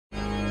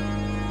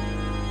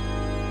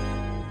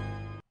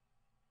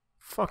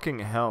Fucking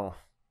hell.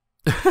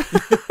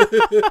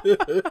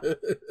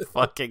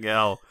 Fucking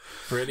hell.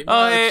 Pretty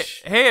Oh,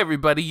 much. hey,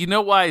 everybody. You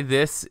know why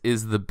this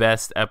is the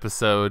best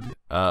episode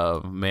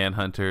of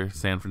Manhunter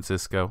San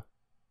Francisco?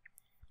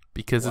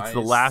 Because it's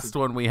the last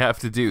one we have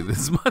to do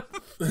this month.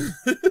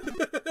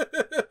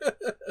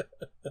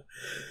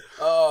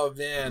 Oh,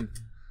 man.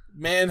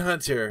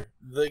 Manhunter.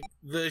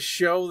 The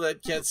show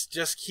that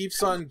just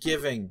keeps on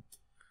giving.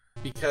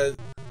 Because,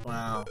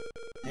 wow.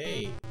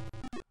 Hey.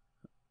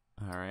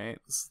 All right.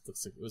 This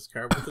looks like it was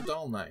carved with a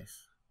dull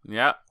knife.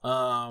 Yeah.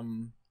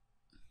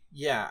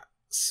 Yeah.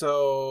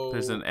 So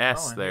There's an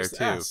S there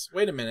too. S.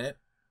 Wait a minute.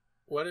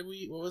 What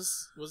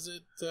was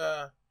it?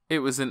 It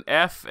was an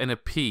F and a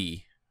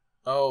P.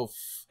 Oh,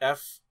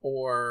 F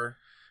or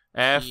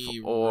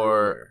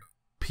ruler.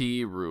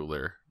 P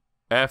ruler.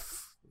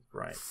 F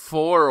right.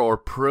 For or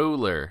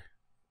pruler.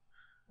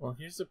 Well,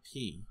 here's a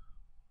P.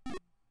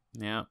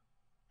 Yeah.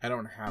 I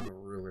don't have a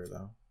ruler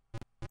though.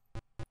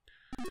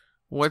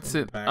 What's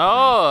it?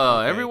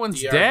 Oh, okay.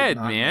 everyone's DR dead, did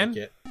not man. Make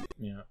it.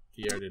 Yeah,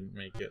 DR didn't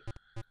make it.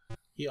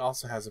 He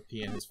also has a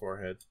P in his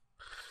forehead.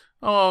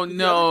 Oh Did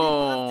no! the other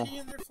people have P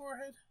in their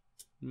forehead?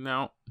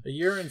 No. A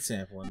urine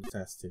sample in the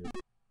test tube.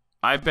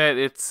 I bet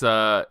it's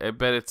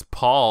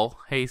Paul.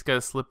 Hey, he's got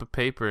a slip of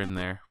paper in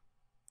there.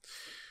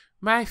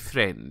 My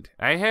friend,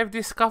 I have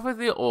discovered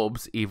the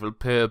Orbs' evil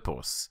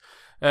purpose.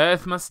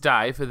 Earth must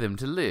die for them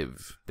to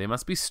live. They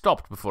must be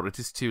stopped before it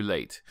is too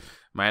late.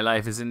 My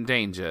life is in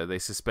danger. They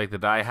suspect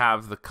that I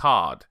have the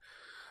card.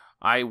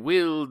 I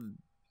will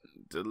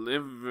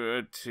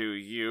deliver to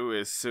you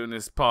as soon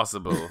as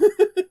possible.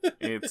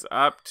 It's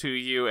up to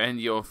you and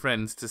your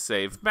friends to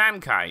save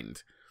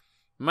mankind.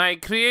 My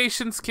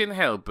creations can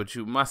help, but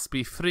you must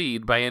be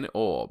freed by an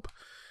orb.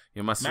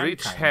 You must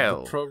reach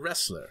hell. The pro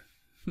wrestler.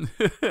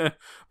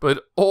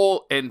 But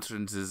all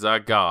entrances are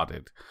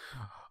guarded.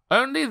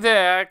 Only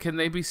there can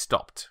they be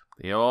stopped.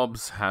 The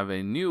Orbs have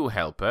a new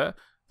helper.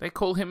 They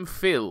call him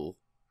Phil.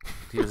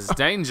 He is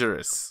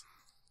dangerous.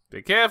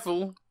 Be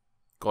careful.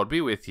 God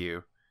be with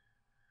you.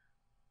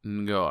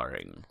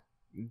 Ngoring.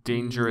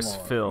 Dangerous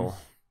Phil.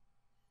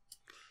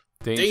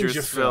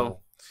 Dangerous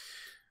Phil.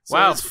 So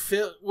Wow.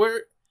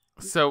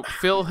 So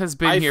Phil has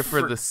been here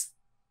for this.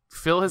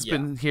 Phil has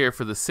been here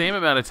for the same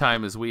amount of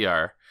time as we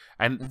are,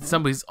 and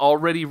somebody's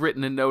already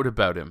written a note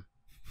about him.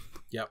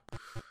 Yep.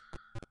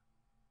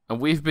 And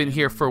we've been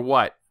here for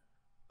what?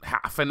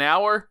 Half an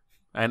hour?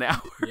 An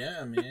hour?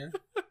 Yeah, man.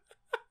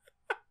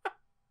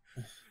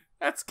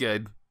 That's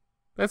good.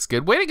 That's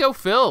good. Way to go,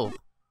 Phil.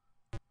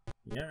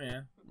 Yeah,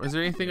 man. Was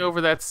there anything over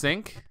that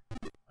sink?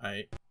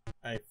 I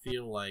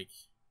feel like.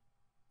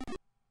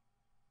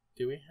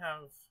 Do we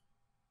have?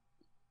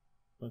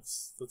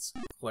 Let's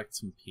collect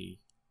some pee.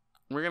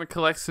 We're gonna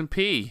collect some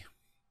pee.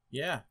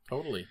 Yeah,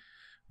 totally.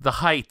 The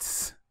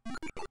Heights.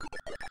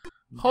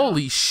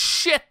 Holy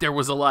shit! There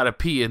was a lot of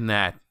pee in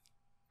that.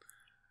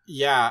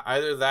 Yeah,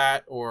 either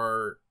that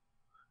or.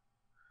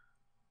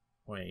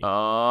 Wait.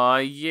 Oh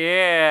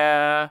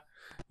yeah,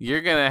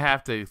 you're gonna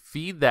have to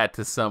feed that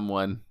to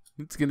someone.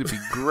 It's gonna be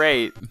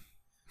great.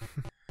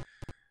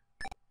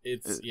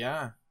 It's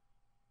yeah.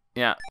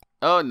 Yeah.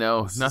 Oh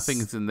no,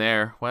 nothing's in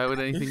there. Why would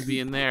anything be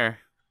in there?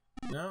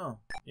 No.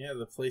 Yeah,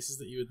 the places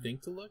that you would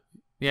think to look.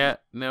 Yeah,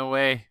 no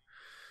way.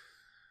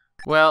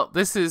 Well,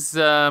 this is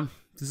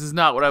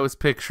not what I was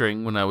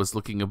picturing when I was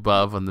looking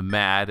above on the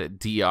mat at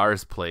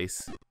DR's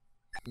place.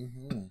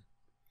 Mm-hmm.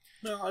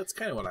 Well, that's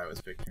kind of what I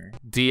was picturing.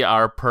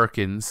 DR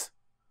Perkins.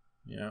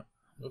 Yeah.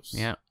 Oops.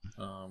 Yeah.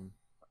 Oh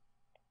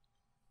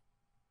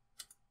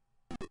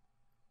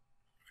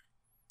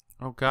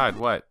God,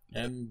 what?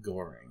 And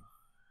Goring.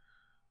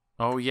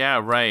 Oh yeah,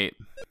 right.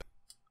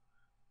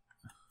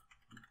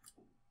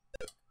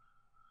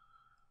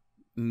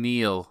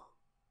 Neil,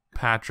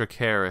 Patrick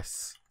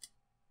Harris,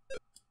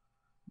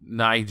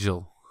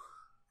 Nigel,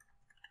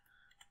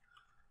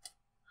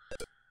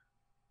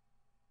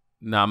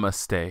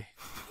 Namaste,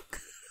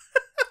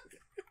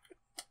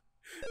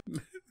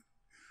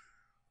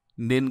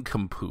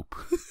 Nincompoop.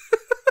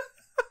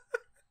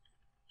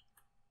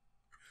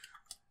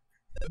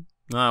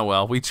 Oh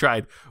well, we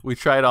tried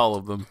all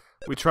of them.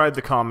 We tried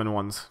the common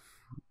ones.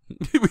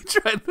 We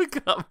tried the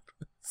common ones.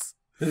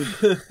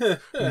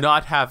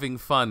 Not having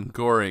fun,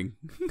 Goring.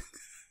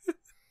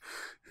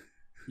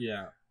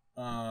 Yeah.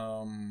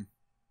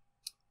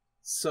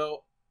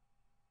 So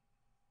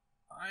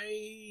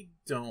I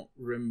don't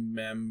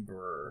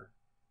remember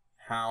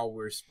how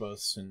we're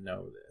supposed to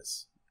know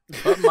this,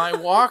 but my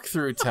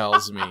walkthrough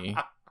tells me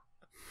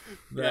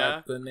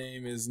that the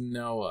name is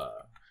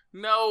Noah.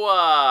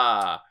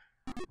 Noah!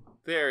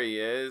 There he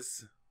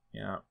is.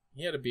 Yeah.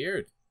 He had a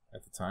beard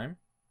at the time.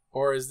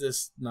 Or is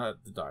this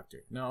not the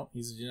doctor? No,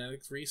 he's a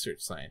genetics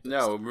research scientist.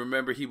 No,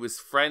 remember he was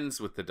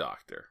friends with the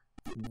doctor.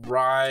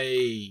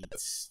 Right.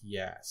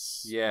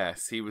 Yes.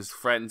 Yes, he was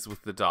friends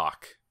with the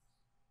doc.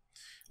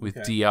 With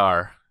Okay.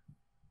 DR.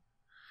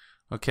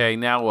 Okay,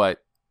 now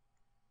what?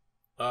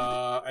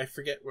 I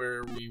forget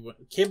where we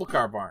went. Cable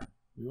car barn.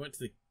 We went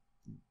to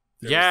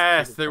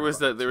Yes, there was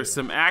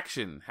some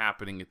action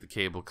happening at the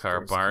cable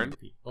car barn.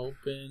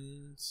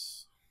 Opened.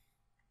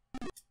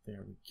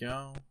 There we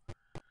go.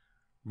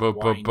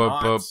 Why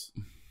not?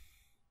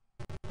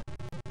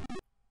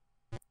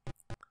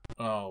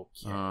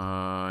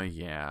 Okay.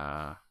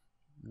 Yeah.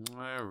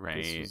 All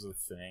right. This was a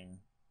thing.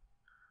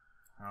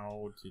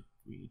 How did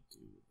we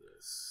do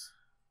this?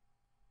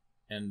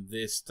 And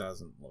this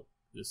doesn't look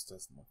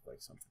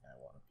like something I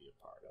want to be a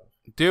part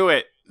of. Do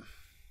it.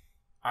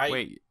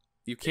 Wait,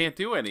 you can't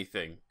do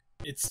anything.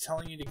 It's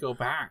telling you to go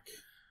back.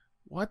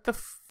 What the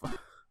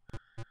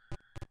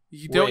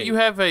Don't you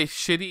have a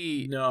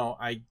shitty... No,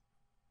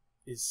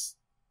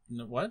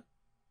 what?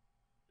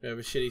 Do I have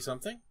a shitty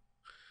something?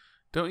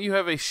 Don't you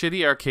have a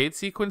shitty arcade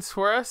sequence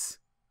for us?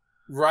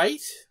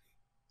 Right?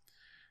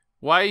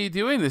 Why are you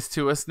doing this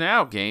to us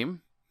now,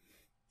 game?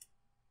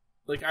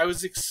 Like, I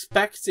was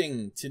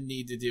expecting to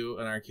need to do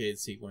an arcade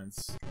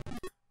sequence.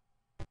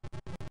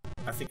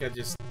 I think I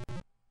just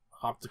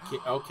hopped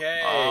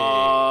okay.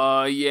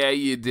 Oh, yeah,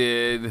 you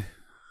did.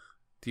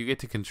 Do you get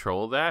to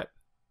control that?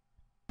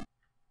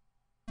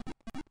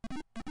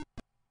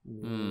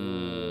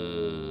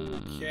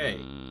 Okay.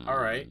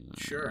 Alright,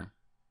 sure.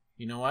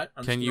 You know what?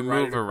 Can you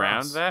move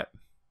around that?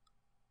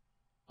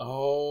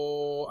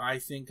 Oh, I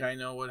think I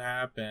know what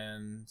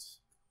happened.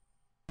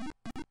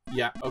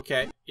 Yeah,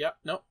 okay. Yep,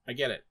 nope, I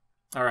get it.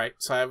 Alright,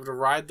 so I have to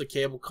ride the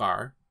cable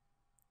car.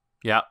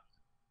 Yep.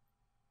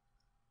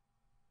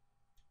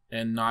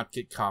 And not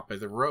get caught by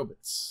the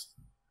robots.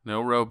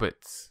 No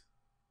robots.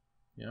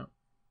 Yep.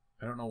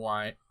 I don't know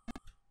why.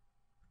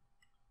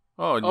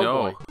 Oh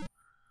no. Boy.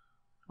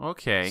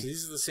 Okay. So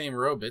these are the same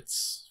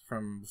robots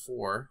from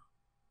before.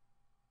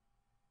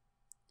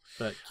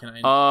 But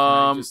can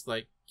I just,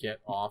 like, get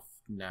off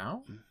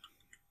now?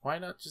 Why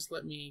not just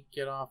let me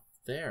get off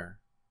there?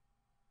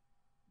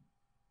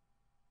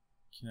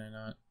 Can I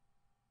not?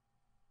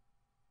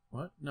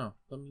 What? No.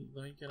 Let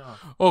me get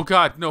off. Oh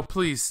god, no,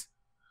 please.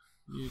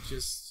 You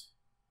just...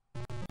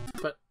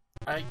 But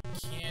I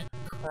can't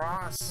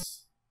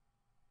cross.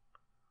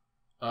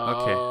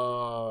 Okay.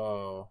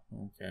 Oh,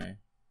 okay.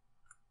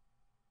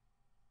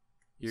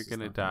 You're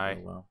gonna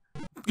die. Well.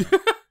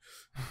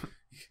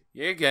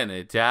 You're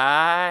gonna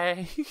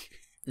die.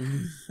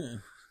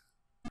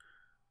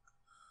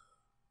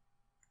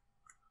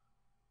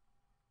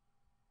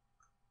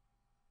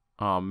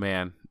 Oh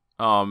man.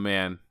 Oh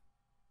man.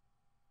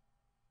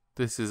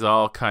 This is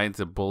all kinds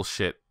of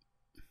bullshit.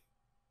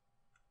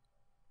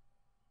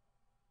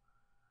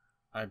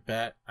 I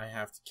bet I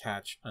have to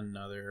catch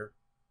another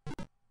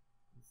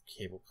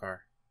cable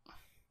car.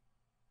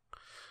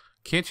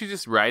 Can't you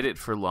just ride it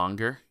for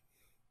longer?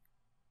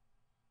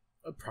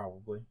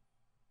 Probably.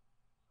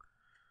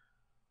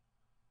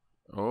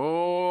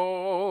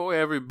 Oh,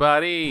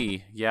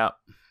 everybody. Yep.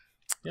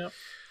 Yep.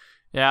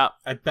 Yeah.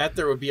 I bet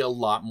there would be a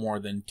lot more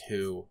than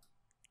two.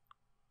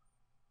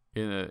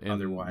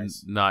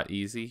 Otherwise. Not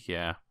easy,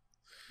 yeah.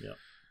 Yep.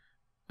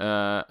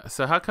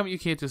 So how come you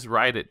can't just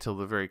ride it till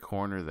the very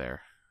corner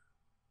there?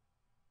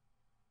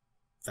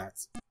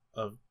 That's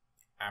a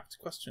apt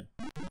question.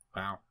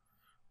 Wow.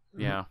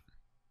 Yeah.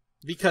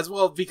 Because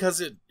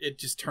it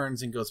just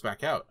turns and goes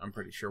back out, I'm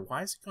pretty sure.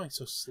 Why is it going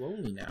so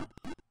slowly now?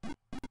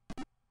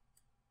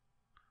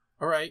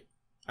 Alright.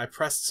 I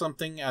pressed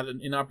something at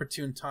an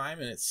inopportune time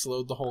and it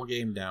slowed the whole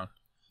game down.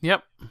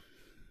 Yep.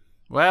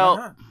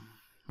 Well,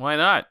 why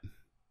not?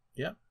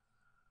 Yep.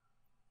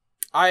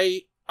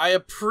 I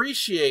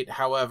appreciate,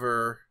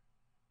 however,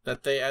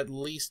 that they at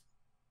least...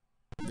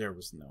 There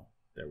was no.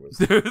 There was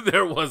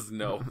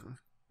no.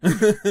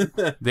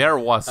 There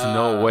was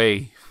no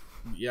way.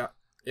 Yeah.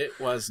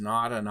 It was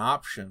not an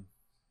option.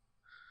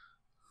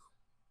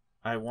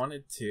 I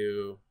wanted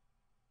to...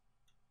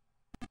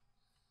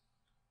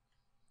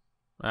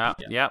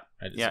 Yeah,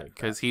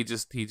 because he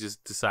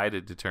just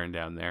decided to turn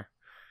down there.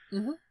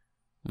 Mm-hmm.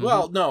 Mm-hmm.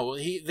 Well, no,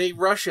 they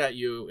rush at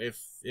you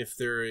if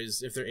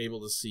they're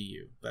able to see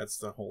you. That's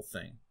the whole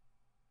thing.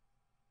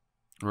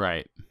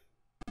 Right.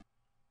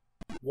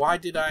 Why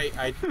did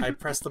I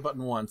press the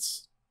button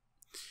once?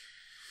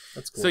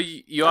 That's cool. So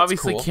you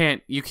obviously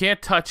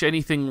can't touch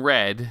anything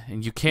red,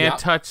 and you can't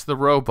touch the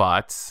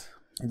robots.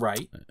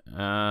 Right.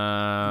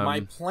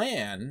 My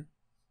plan,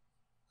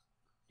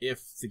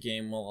 if the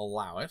game will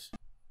allow it,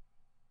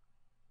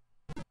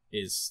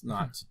 is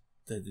not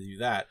to do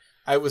that.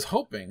 I was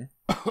hoping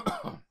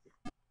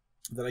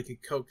that I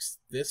could coax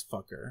this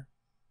fucker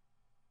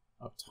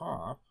up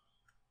top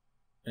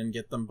and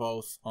get them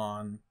both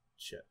on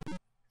shit.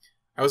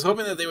 I was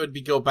hoping that they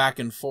would go back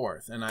and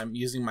forth, and I'm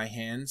using my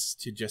hands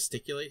to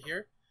gesticulate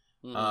here,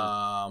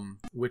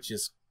 which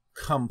is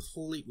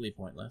completely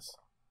pointless.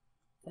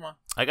 Come on.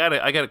 I got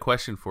a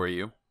question for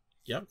you.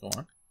 Yep, go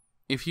on.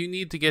 If you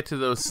need to get to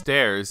those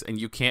stairs and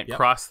you can't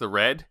cross the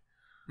red,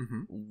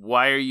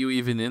 why are you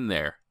even in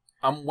there?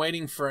 I'm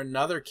waiting for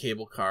another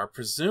cable car,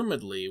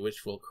 presumably,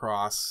 which will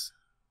cross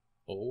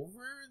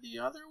over the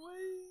other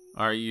way.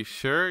 Are you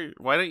sure?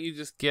 Why don't you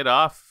just get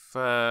off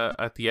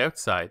at the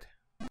outside?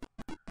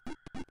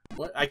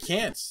 What? I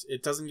can't.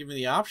 It doesn't give me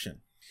the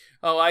option.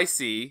 Oh, I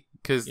see.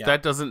 Because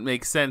that doesn't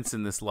make sense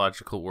in this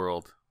logical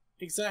world.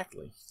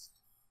 Exactly.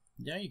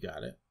 Yeah, you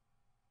got it.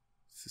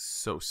 This is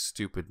so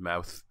stupid,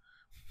 mouth.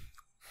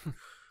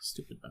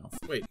 Stupid mouth.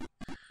 Wait.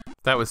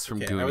 That was from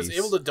Goonies. I was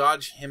able to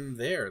dodge him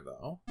there,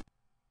 though.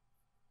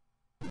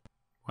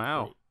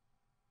 Wow. Wait.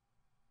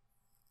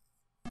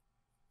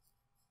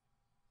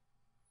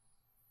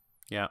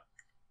 Yeah.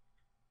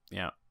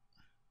 Yeah.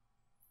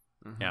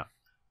 Mm-hmm. Yeah.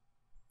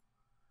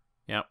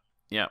 Yep.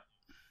 Yep.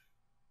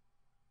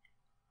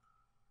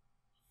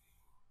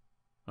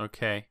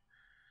 Okay.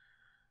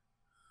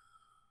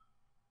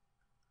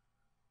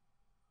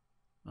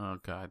 Oh,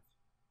 God.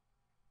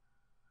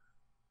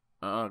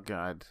 Oh,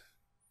 God.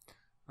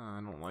 I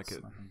don't like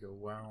it. Go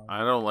well. I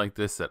don't like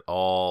this at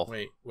all.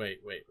 Wait.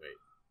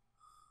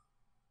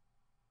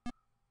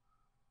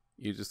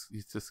 He's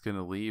just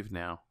gonna leave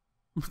now.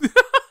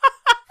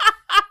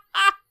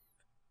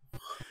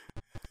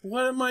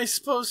 What am I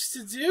supposed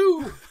to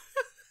do?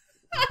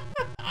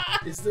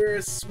 Is there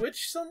a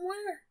switch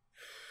somewhere?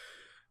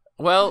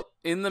 Well,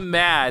 in the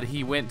mad,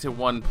 he went to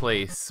one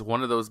place,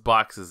 one of those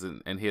boxes,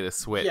 and hit a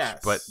switch.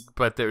 Yes.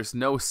 But there's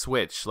no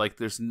switch. Like,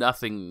 there's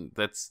nothing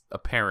that's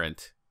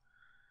apparent.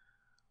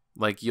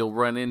 Like, you'll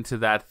run into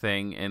that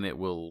thing, and it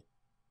will...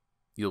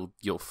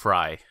 You'll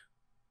fry.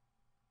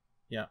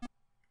 Yeah.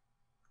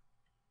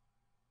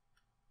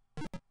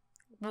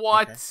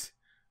 What? Okay.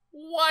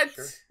 What?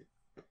 Sure.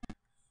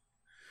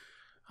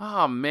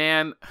 Oh,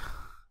 man.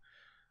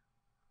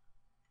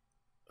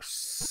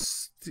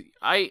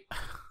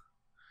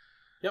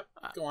 Yep,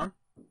 go on.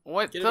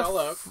 What Get the it all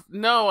out.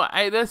 No,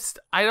 I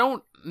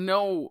don't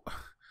know.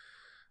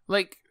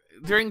 Like,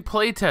 during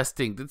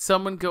playtesting, did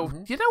someone go,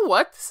 you know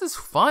what? This is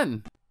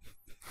fun.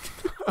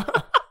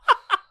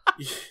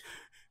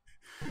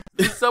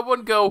 Did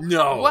someone go,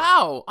 no.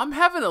 Wow, I'm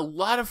having a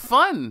lot of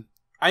fun.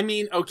 I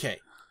mean, okay.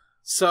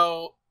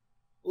 So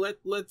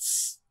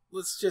let's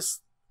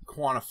just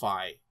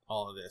quantify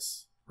all of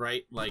this,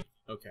 right? Like,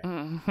 okay.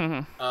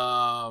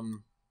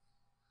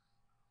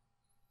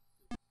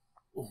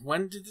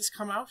 When did this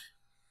come out?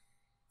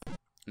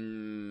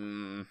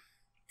 Because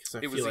I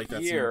it feel was like a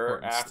that's year an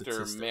important after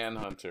statistic.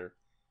 Manhunter.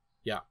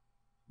 Yeah.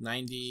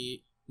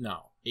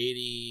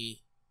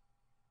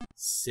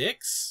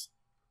 86?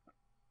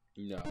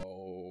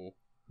 No.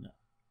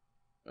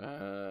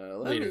 Let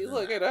Later me than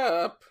look that. it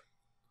up.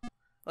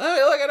 Let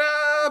me look it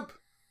up.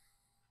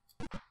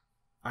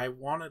 I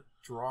want to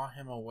draw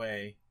him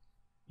away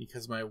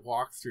because my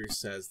walkthrough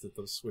says that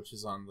the switch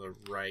is on the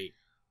right.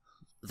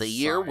 The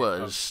year side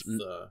was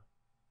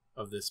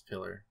of this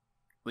pillar.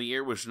 The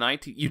year was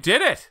 19. You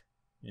did it.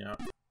 Yeah.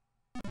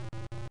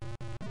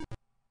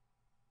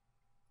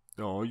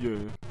 Oh yeah.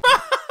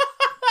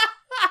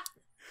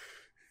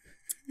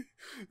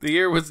 The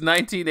year was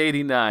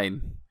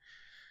 1989.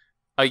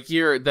 A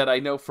year that I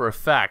know for a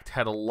fact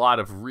had a lot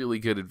of really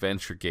good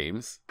adventure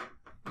games.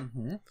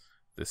 Mm-hmm.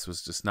 This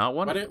was just not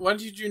one of them. Why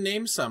did you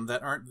name some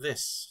that aren't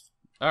this?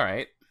 All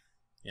right.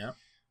 Yeah.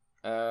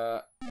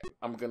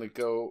 I'm going to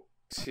go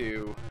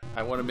to...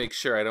 I want to make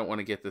sure I don't want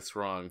to get this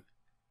wrong.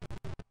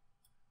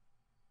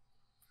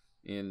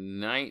 In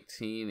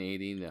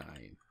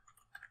 1989.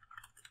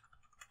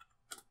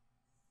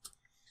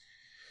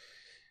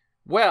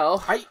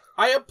 Well...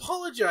 I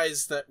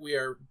apologize that we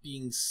are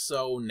being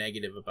so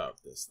negative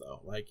about this,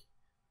 though. Like...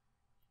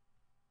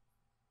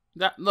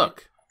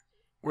 Look.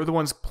 We're the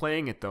ones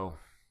playing it, though.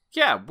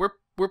 Yeah,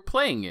 we're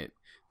playing it.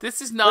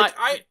 This is not...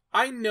 Like,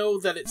 I know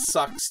that it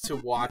sucks to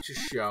watch a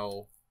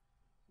show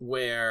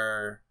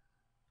where,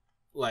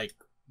 like,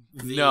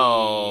 the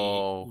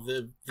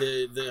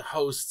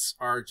hosts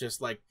are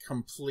just, like,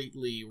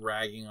 completely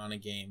ragging on a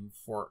game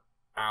for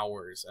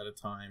hours at a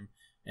time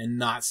and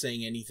not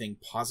saying anything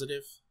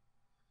positive.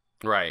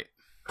 Right.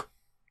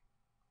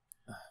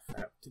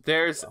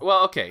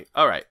 Well, okay.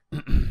 All right.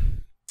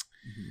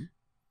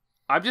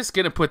 I'm just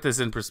going to put this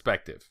in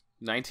perspective.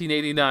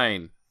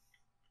 1989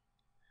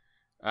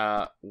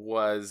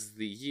 was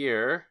the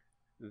year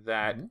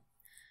that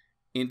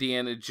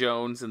Indiana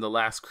Jones and the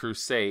Last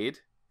Crusade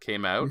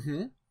came out.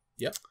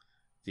 Yep.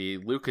 The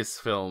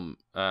Lucasfilm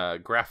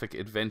graphic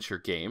adventure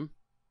game.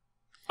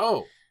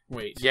 Oh,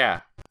 wait.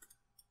 Yeah.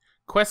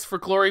 Quest for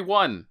Glory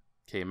 1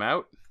 came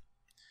out.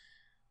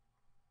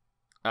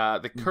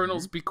 The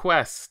Colonel's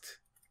Bequest.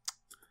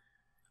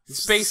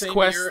 Space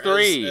Quest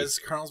 3. As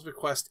Colonel's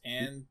Bequest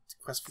and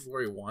Quest for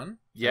Glory 1?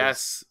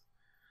 Yes.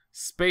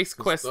 Space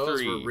Quest 3.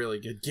 Those were really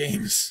good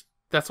games.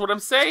 That's what I'm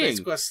saying.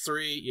 Space Quest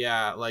 3,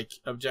 yeah, like,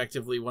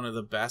 objectively one of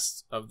the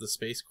best of the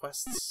Space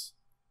Quests.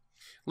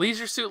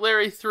 Leisure Suit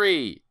Larry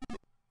 3.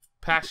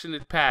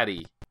 Passionate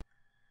Patty.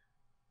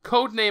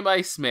 Codename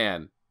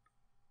Iceman.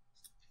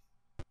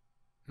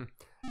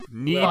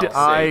 Need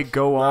I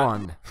go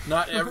on?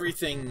 Not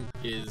everything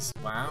is...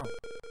 Wow.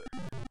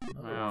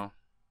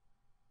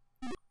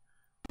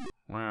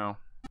 Wow.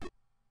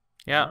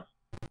 Yeah.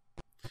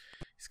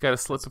 He's got a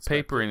slip of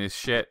paper in his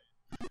shit.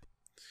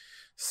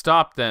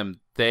 Stop them.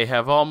 They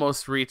have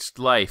almost reached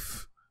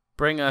life.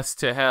 Bring us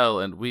to hell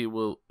and we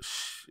will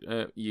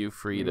you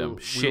freedom.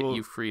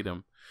 You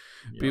freedom.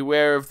 Yep.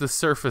 Beware of the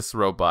surface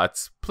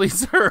robots.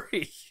 Please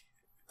hurry.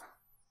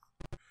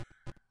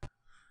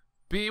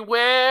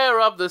 Beware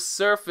of the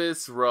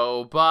surface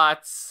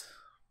robots.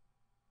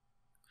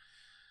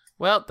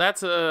 Well,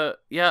 that's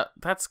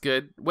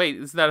good. Wait,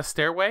 is that a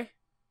stairway?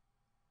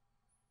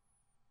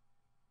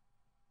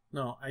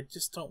 No, I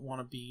just don't want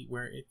to be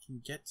where it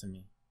can get to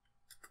me.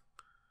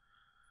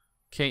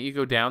 Can't you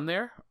go down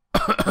there?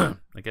 I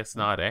guess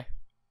not, eh?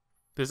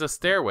 There's a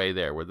stairway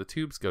there where the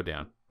tubes go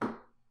down.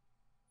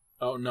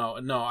 Oh no,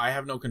 I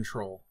have no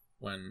control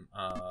when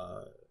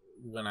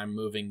I'm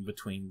moving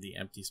between the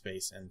empty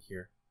space and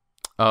here.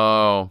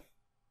 Oh.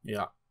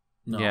 Yeah.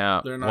 No,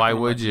 yeah. they're not Why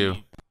gonna would let you?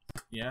 me-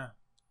 Yeah.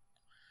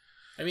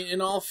 I mean,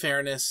 in all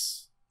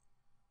fairness,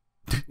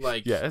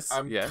 like Yes,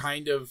 I'm yes.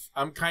 kind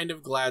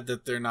of glad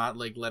that they're not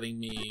like letting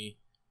me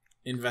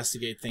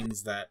investigate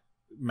things that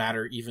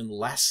matter even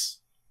less.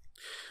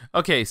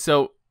 Okay,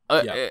 so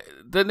Yeah.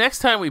 the next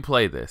time we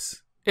play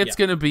this, it's Yeah,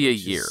 going to be a which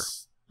year.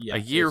 is- A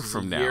year which is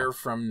from a now. year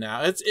from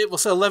now. It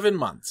was 11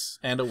 months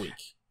and a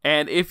week.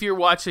 And if you're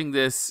watching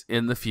this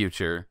in the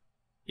future,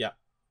 Yeah.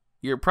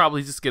 you're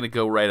probably just going to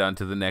go right on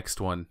to the next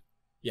one.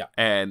 Yeah.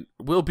 And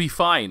we'll be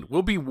fine.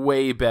 We'll be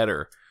way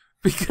better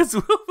because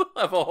we'll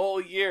have a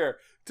whole year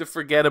to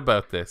forget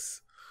about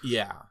this.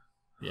 Yeah.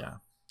 Yeah.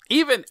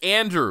 Even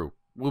Andrew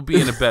will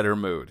be in a better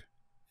mood.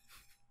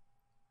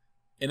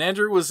 And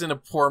Andrew was in a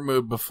poor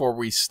mood before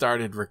we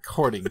started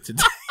recording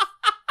today.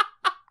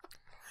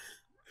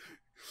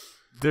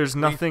 There's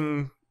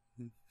nothing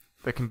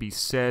that can be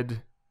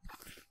said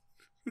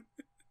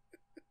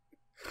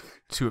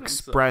to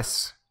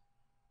express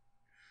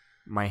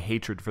my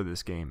hatred for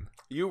this game.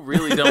 You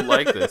really don't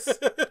like this.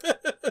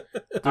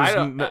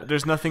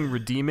 There's nothing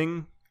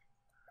redeeming.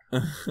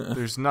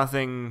 There's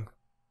nothing.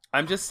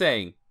 I'm just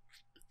saying.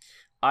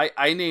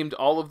 I named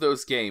all of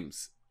those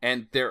games,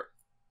 and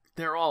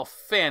they're all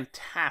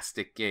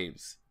fantastic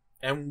games.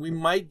 And we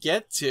might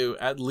get to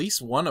at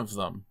least one of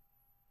them,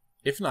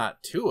 if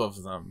not two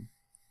of them,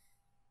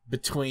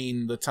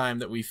 between the time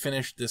that we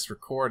finish this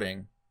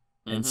recording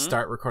and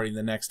start recording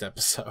the next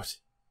episode.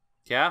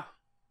 Yeah.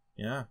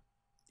 Yeah.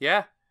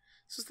 Yeah.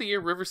 This was the year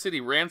River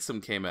City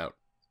Ransom came out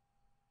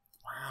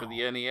Wow. for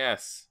the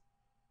NES.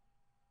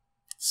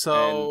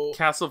 So And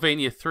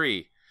Castlevania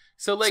 3.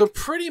 So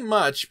pretty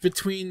much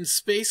between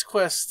Space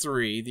Quest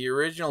 3, the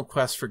original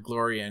Quest for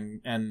Glory,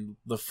 and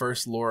the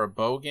first Laura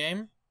Bow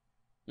game,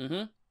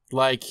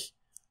 like,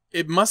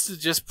 it must have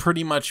just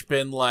pretty much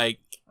been like,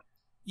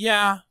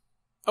 yeah,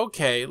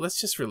 okay, let's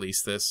just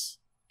release this.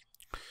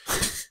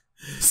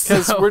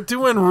 Because we're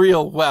doing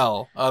real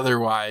well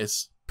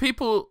otherwise.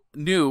 people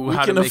knew We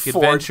how to can make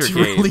afford adventure to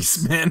games.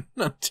 release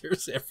Manhunter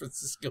San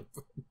Francisco.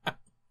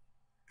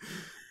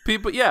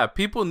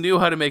 People knew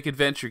how to make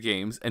adventure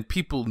games, and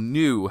people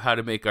knew how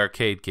to make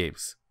arcade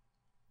games.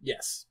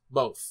 Yes,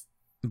 both.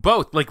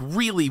 Both, like,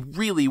 really,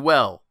 really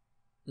well.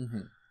 Mm-hmm.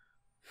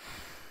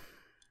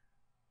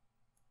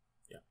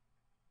 Yeah.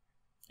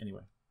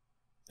 Anyway,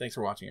 thanks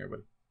for watching,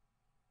 everybody.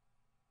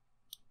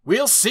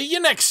 We'll see you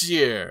next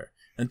year.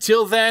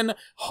 Until then,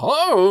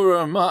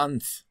 horror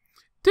month.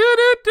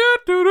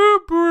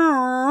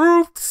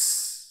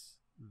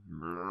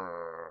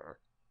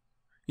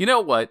 You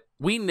know what?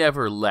 We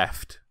never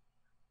left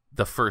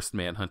the first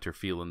Manhunter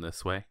feeling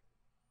this way.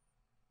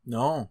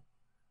 No,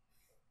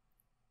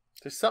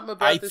 There's something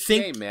about I this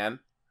think- game, man.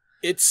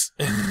 it's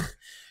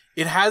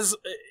it has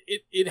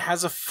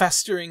a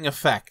festering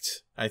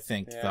effect. I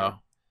think Yeah. though,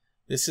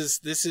 this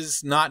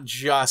is not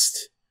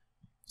just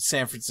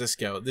San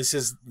Francisco. This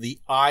is the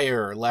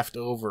ire left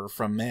over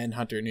from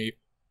Manhunter, New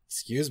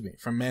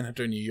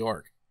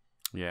York.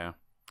 Yeah,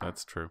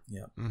 that's true.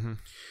 Yeah. Mm-hmm.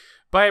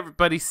 Bye,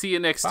 everybody. See you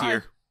next Bye.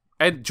 year.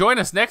 And join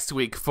us next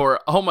week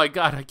for, oh my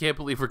god, I can't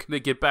believe we're going to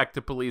get back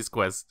to Police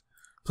Quest.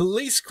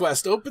 Police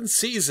Quest open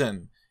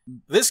season.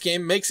 This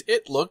game makes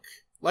it look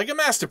like a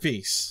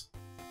masterpiece.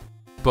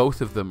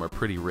 Both of them are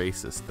pretty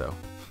racist, though.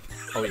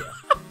 Oh yeah.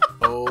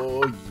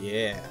 Oh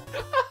yeah.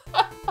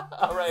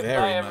 All right,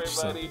 Very bye, much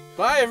so. everybody.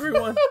 Bye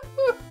everyone.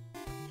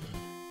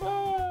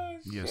 Bye.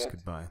 Yes,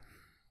 goodbye.